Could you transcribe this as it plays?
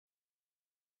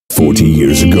40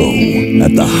 years ago,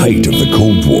 at the height of the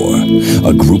Cold War,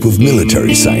 a group of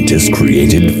military scientists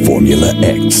created Formula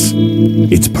X.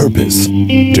 Its purpose?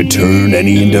 To turn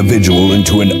any individual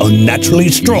into an unnaturally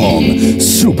strong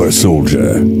super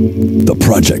soldier. The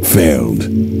project failed.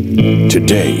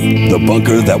 Today, the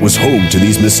bunker that was home to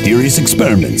these mysterious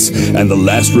experiments and the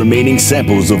last remaining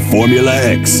samples of Formula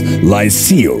X lies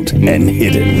sealed and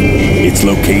hidden. Its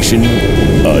location?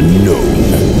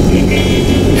 Unknown.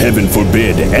 Heaven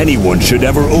forbid anyone should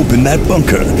ever open that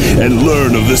bunker and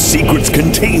learn of the secrets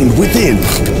contained within.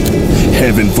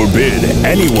 Heaven forbid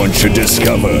anyone should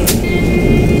discover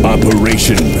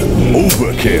Operation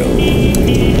Overkill.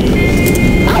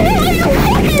 Why you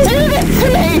fucking do this to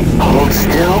me? Hold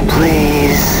still,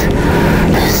 please.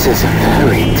 This is a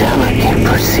very delicate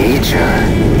procedure.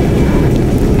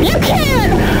 You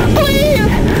can't! Please!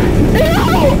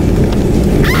 No!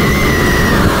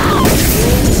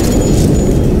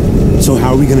 So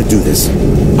how are we gonna do this?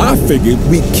 I figured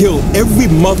we'd kill every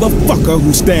motherfucker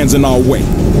who stands in our way.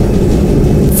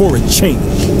 For a change.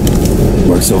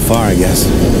 Worked so far, I guess.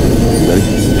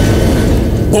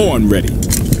 Ready? Born ready.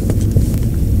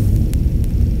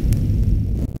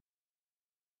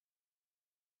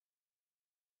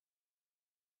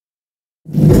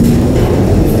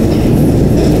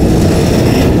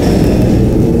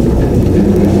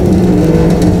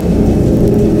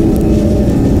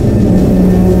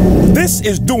 This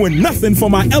is doing nothing for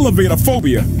my elevator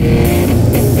phobia.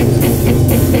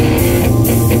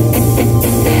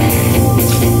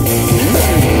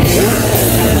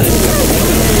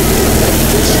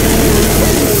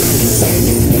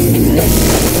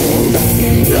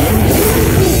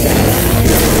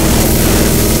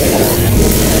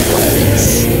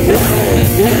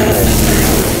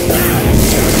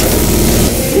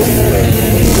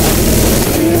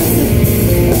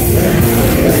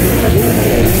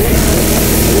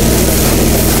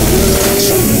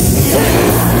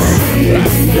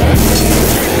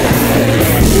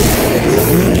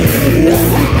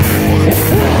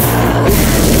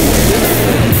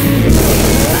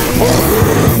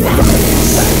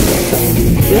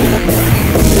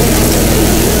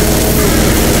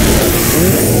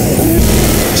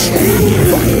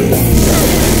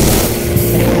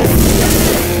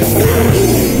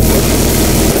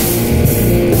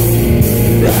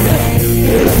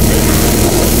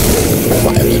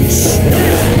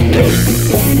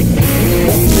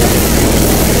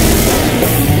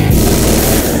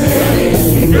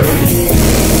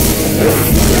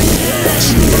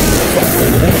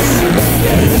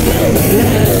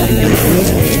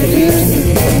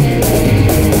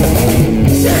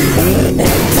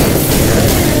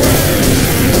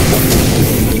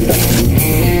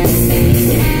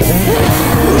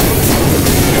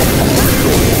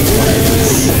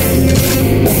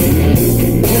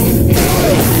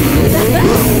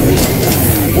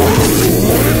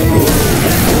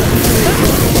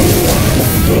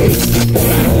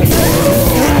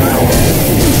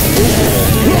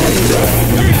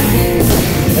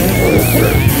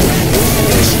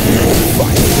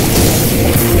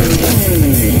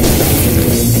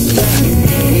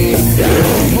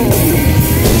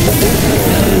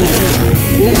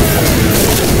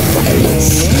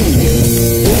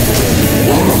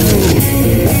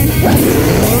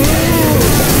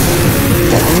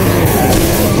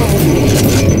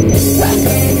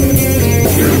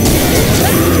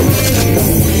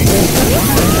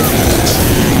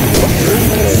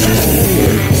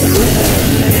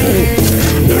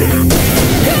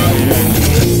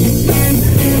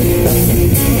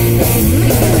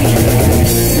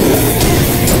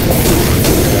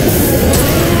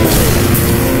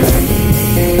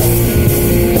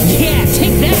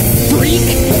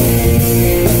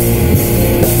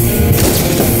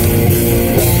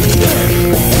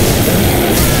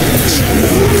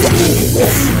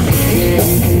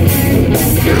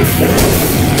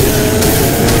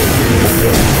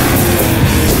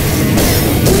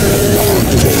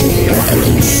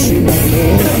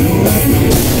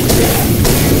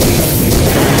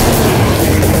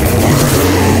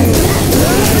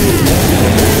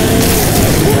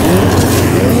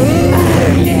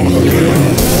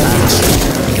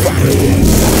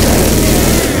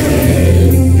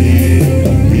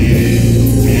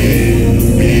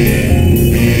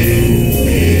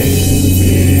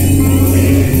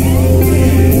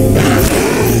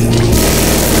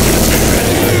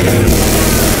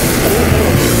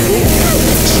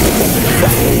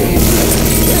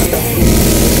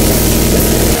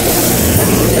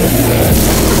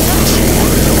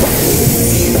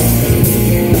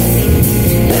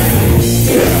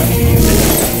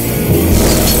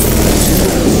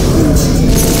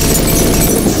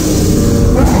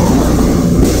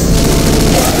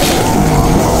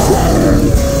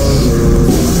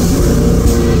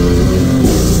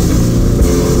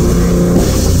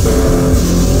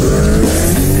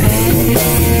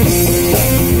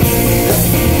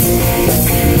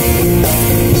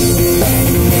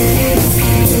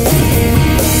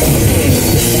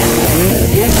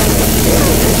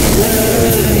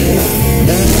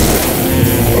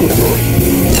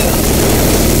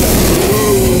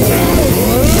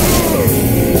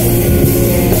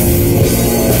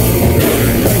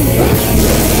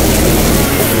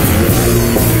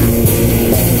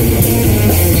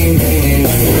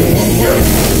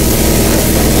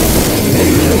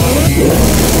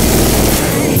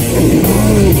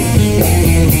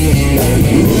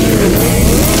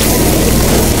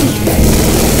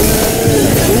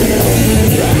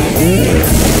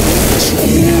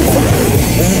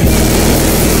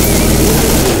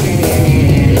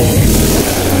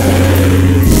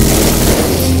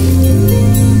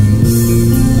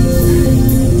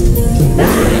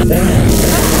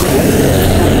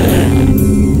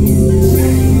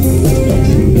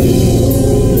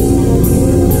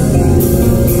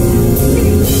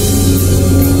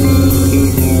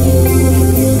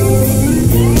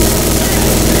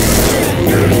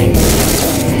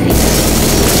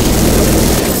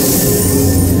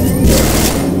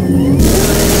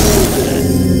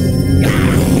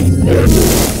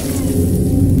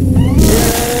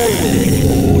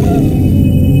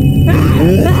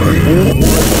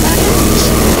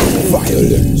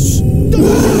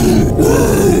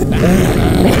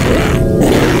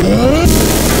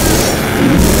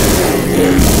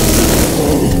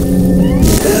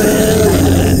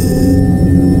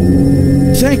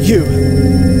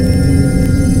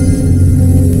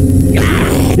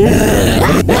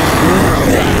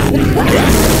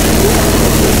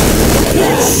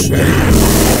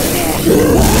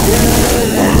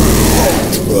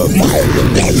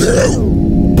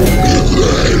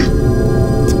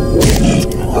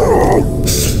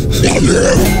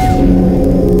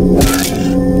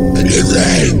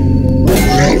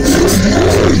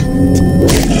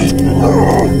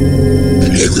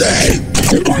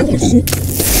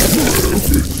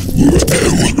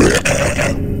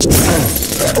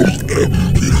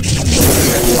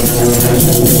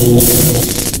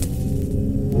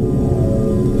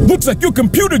 Looks like your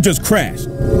computer just crashed.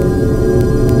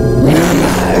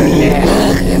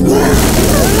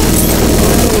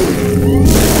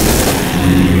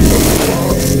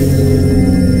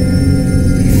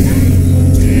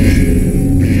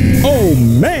 Oh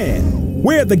man,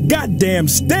 where are the goddamn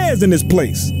stairs in this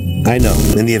place? I know.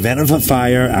 In the event of a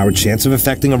fire, our chance of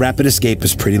effecting a rapid escape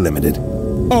is pretty limited.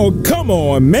 Oh, come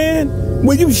on, man.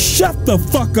 Will you shut the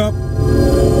fuck up?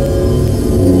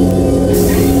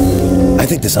 I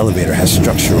think this elevator has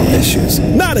structural issues.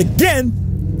 Not again!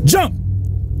 Jump!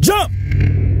 Jump!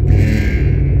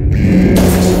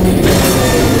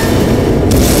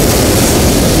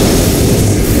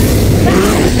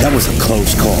 That was a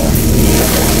close call.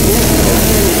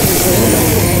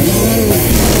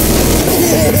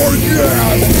 Oh,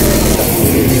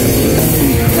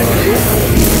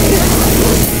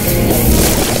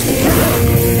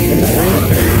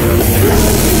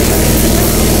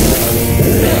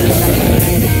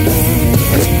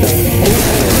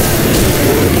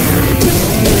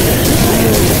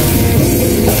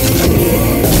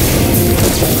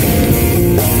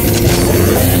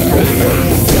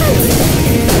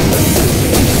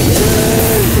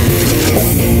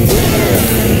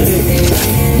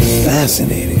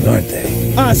 Fascinating, aren't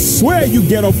they? I swear you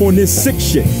get off on this sick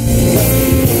shit.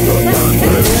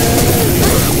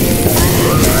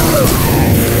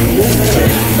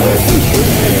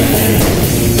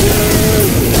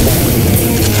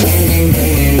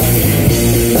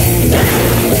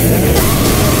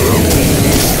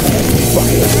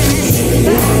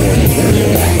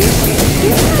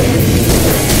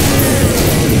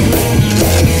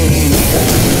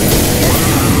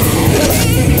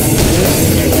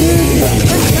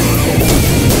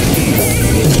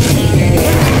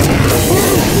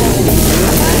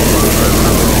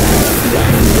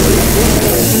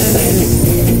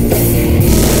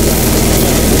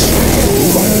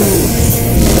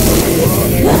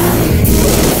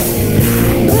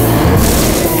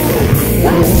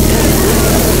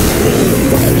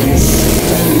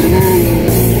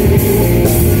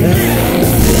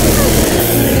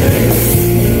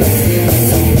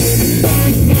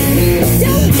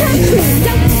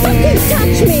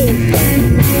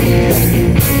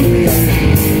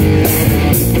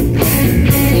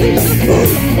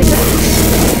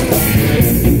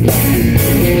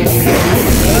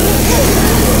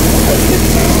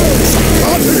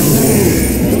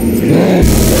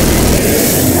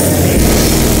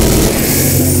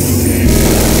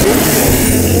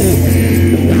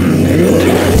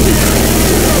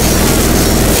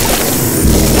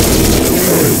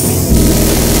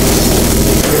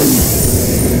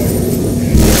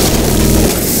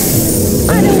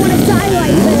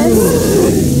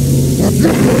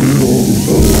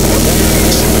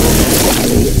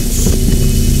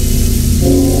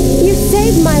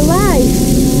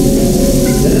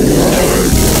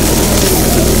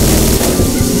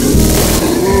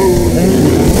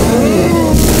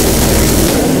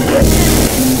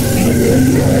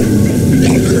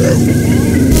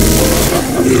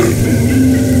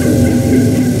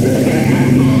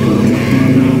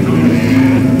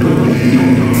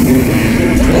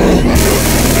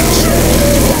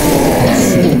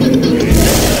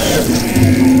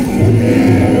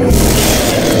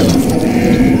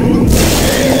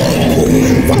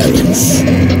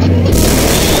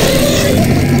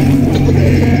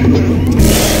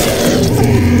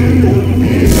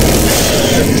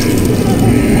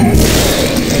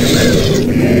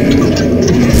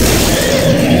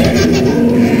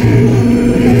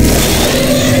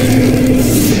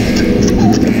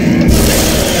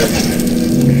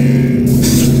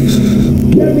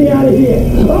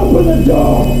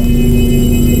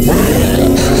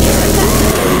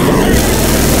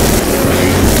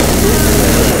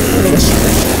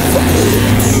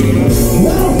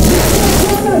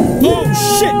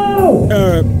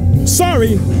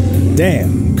 Sorry.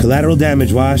 Damn. Collateral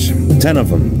damage, Wash. 10 of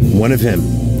them. One of him.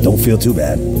 Don't feel too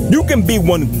bad. You can be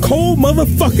one cold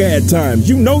motherfucker at times.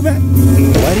 You know that?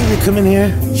 Why did we come in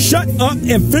here? Shut up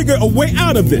and figure a way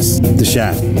out of this. The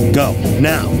shaft. Go.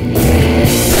 Now.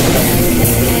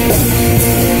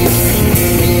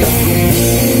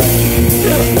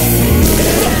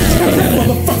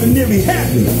 me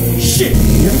happy. Shit.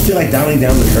 You ever feel like dialing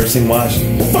down the cursing, Wash?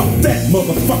 Fuck that,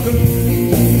 motherfucker.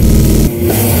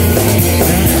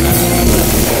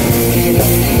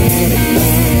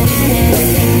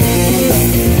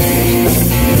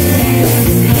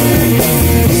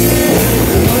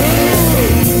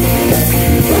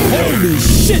 Holy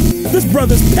shit! This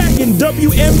brother's packing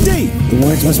WMD. The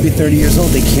words must be 30 years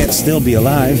old. They can't still be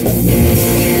alive.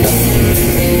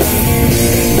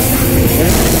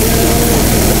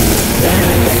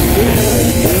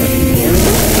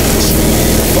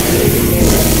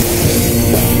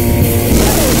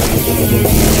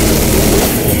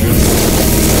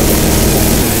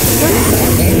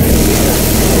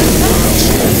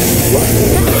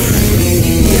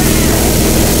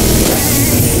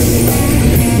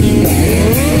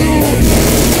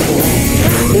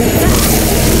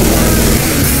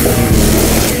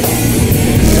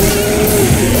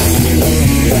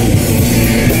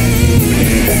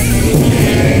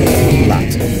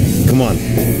 Come on,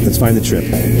 let's find the trip.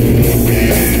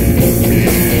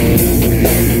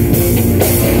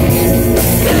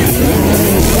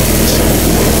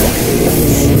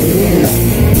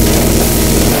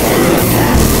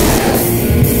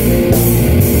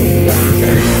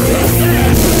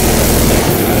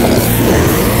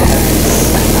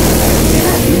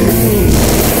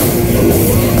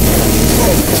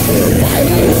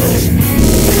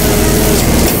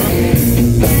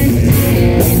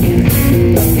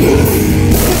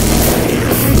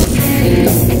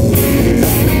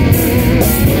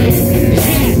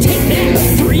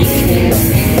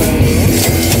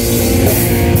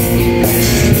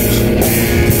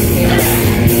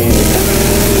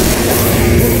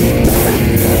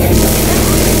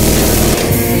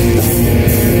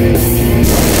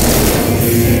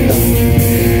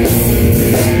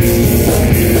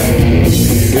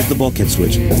 The bulkhead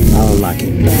switch. I'll unlock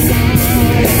it.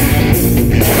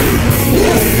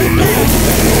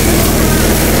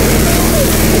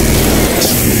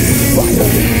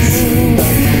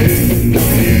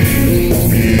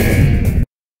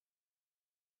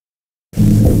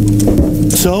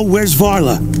 So, where's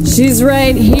Varla? She's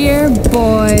right here,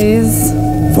 boys.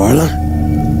 Varla?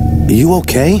 Are you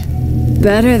okay?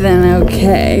 Better than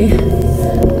okay.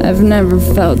 I've never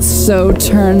felt so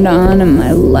turned on in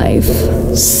my life.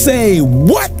 Say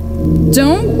what?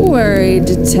 Don't worry,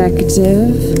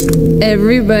 detective.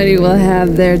 Everybody will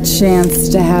have their chance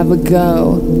to have a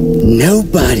go.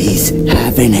 Nobody's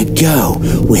having a go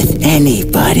with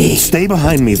anybody. Stay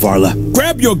behind me, Varla.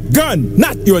 Grab your gun,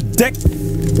 not your dick.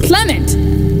 Clement!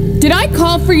 Did I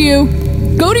call for you?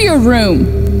 Go to your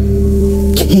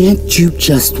room. Can't you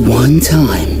just one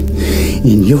time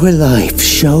in your life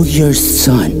show your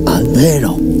son a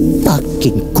little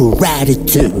fucking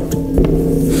gratitude?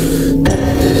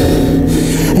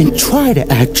 And try to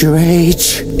act your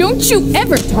age. Don't you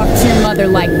ever talk to your mother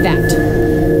like that.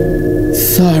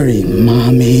 Sorry,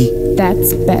 Mommy.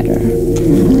 That's better.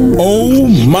 Oh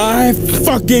my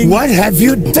fucking... What have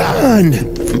you done?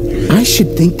 I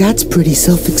should think that's pretty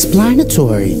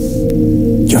self-explanatory.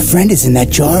 Your friend is in that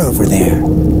jar over there.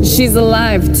 She's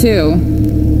alive, too.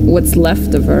 What's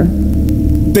left of her.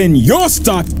 Then your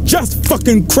stock just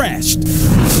fucking crashed. I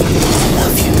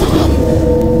love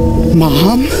you, Mom.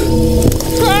 Mom?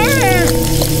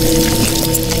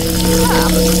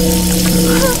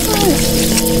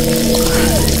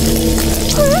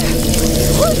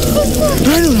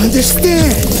 I don't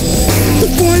understand. The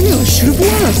formula should have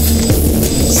worked.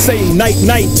 Say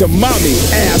night-night to mommy,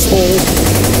 asshole.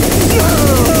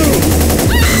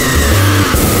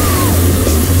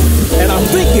 And I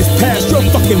think it's past your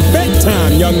fucking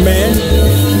bedtime, young man.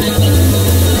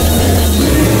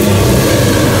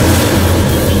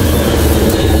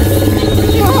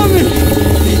 Mommy!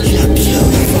 You're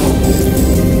beautiful.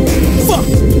 Fuck.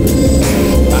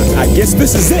 I guess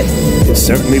this is it. It's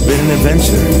certainly been an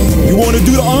adventure. You want to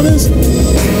do the honors?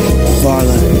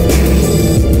 Varla,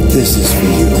 this is for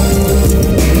you.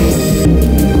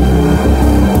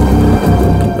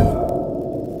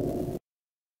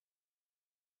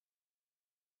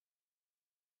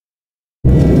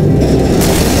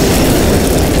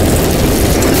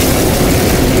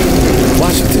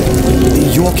 Washington,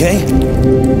 you okay?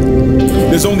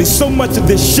 There's only so much of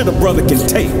this shit a brother can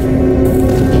take.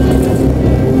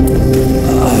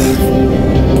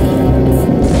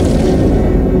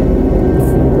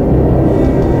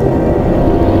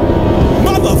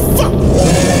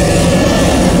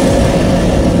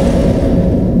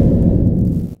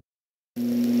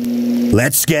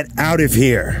 Let's get out of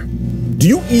here. Do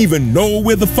you even know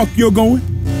where the fuck you're going?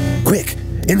 Quick,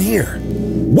 in here.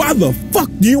 Why the fuck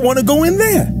do you want to go in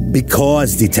there?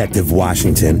 Because, Detective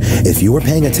Washington, if you were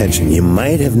paying attention, you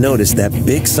might have noticed that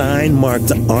big sign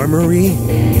marked Armory.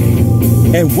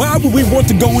 And why would we want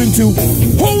to go into,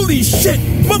 holy shit,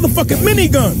 motherfucking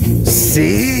minigun?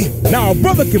 See? Now a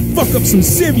brother can fuck up some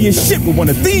serious shit with one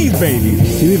of these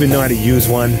babies. Do you even know how to use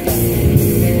one?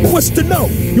 What's to know?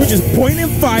 You just point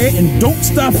and fire and don't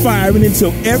stop firing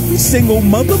until every single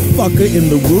motherfucker in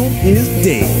the room is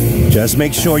dead. Just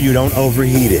make sure you don't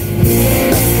overheat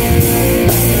it.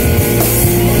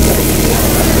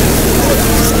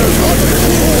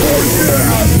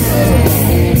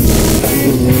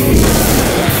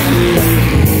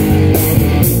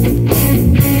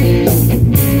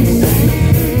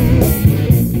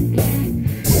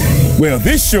 Well,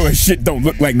 this sure as shit don't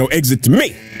look like no exit to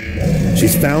me.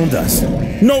 She's found us.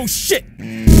 No shit.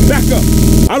 Back up.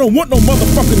 I don't want no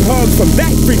motherfucking hugs from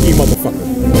that freaky motherfucker.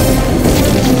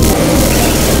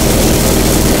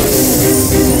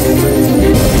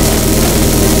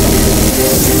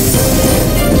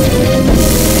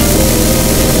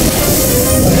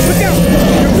 Look out!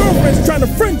 Your girlfriend's trying to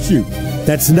French you.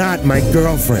 That's not my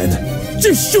girlfriend.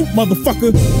 Just shoot,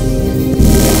 motherfucker.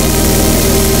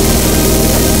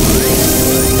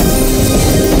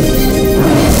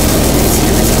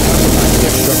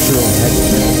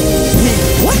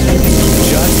 What?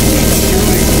 Just keep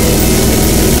shooting.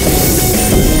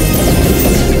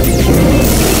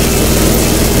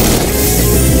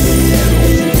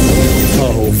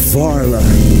 Oh, Varla.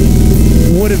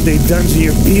 What have they done to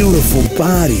your beautiful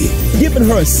body? Giving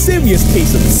her a serious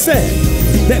case of the sad.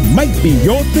 That might be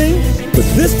your thing, but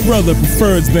this brother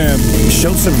prefers them.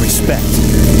 Show some respect.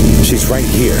 She's right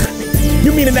here.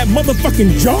 You mean in that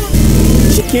motherfucking jar?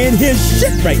 She can't hear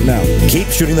shit right now. Keep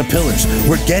shooting the pillars.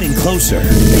 We're getting closer.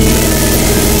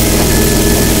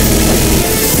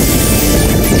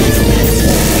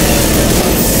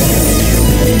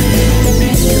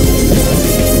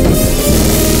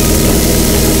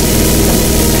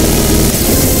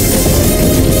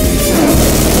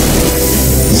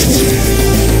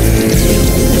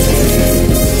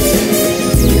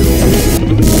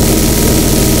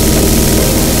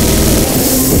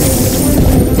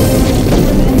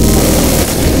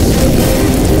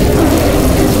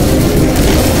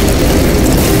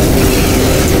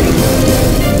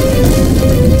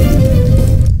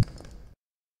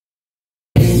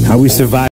 How we survive